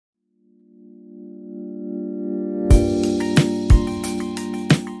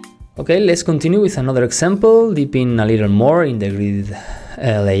Okay, let's continue with another example, dipping a little more in the grid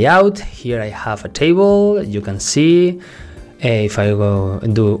layout. Here I have a table. You can see if I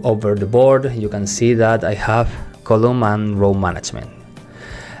do over the board, you can see that I have column and row management.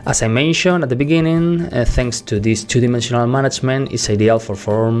 As I mentioned at the beginning, thanks to this two-dimensional management, it's ideal for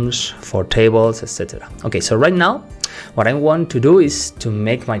forms, for tables, etc. Okay, so right now, what I want to do is to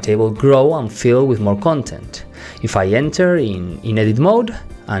make my table grow and fill with more content. If I enter in edit mode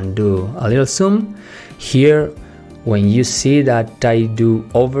and do a little zoom, here, when you see that I do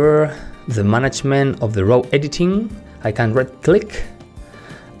over the management of the row editing, I can right-click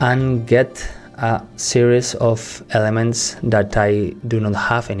and get a series of elements that I do not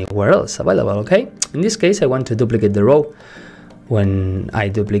have anywhere else available, okay? In this case, I want to duplicate the row. When I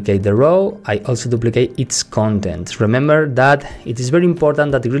duplicate the row, I also duplicate its content. Remember that it is very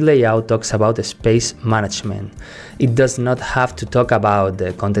important that the grid layout talks about the space management. It does not have to talk about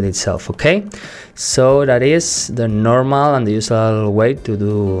the content itself, okay? So that is the normal and the usual way to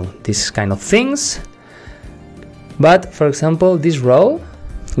do these kind of things. But for example, this row,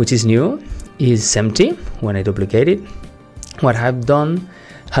 which is new, is empty when I duplicate it. What I've done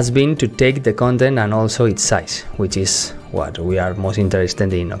has been to take the content and also its size, which is what we are most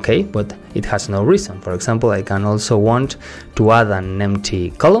interested in, okay? But it has no reason. For example, I can also want to add an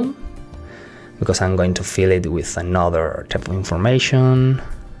empty column because I'm going to fill it with another type of information.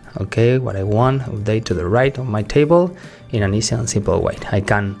 Okay, what I want, update to the right of my table in an easy and simple way. I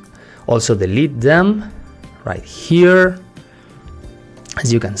can also delete them right here.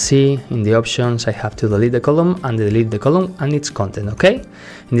 As you can see in the options, I have to delete the column and delete the column and its content, okay?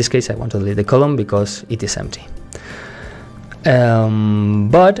 In this case, I want to delete the column because it is empty.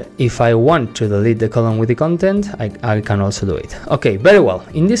 But if I want to delete the column with the content, I can also do it. Okay, very well.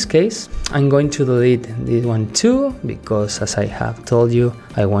 In this case, I'm going to delete this one too, because as I have told you,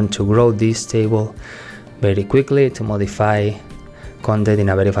 I want to grow this table very quickly to modify content in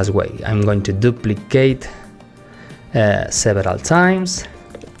a very fast way. I'm going to duplicate several times.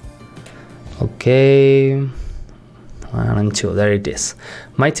 Okay, 1 and 2, there it is.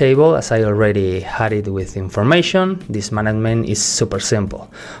 My table, as I already had it with information, this management is super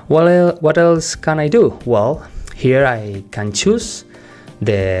simple. What else can I do? Well, here I can choose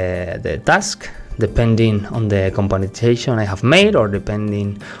the task depending on the componentation I have made, or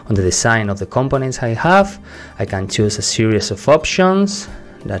depending on the design of the components I have. I can choose a series of options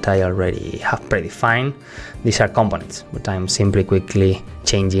that I already have predefined. These are components, but I'm simply quickly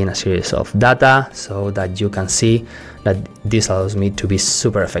changing a series of data so that you can see that this allows me to be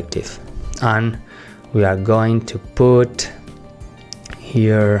super effective. And we are going to put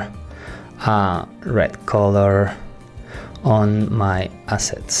here a red color on my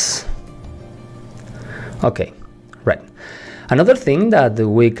assets. Okay, right. Another thing that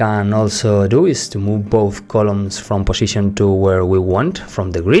we can also do is to move both columns from position to where we want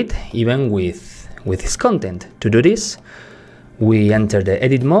from the grid, even with its content. To do this, we enter the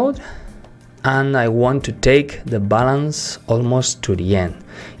edit mode, and I want to take the balance almost to the end,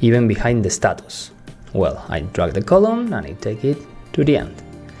 even behind the status. Well, I drag the column and I take it to the end,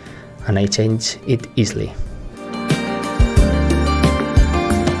 and I change it easily.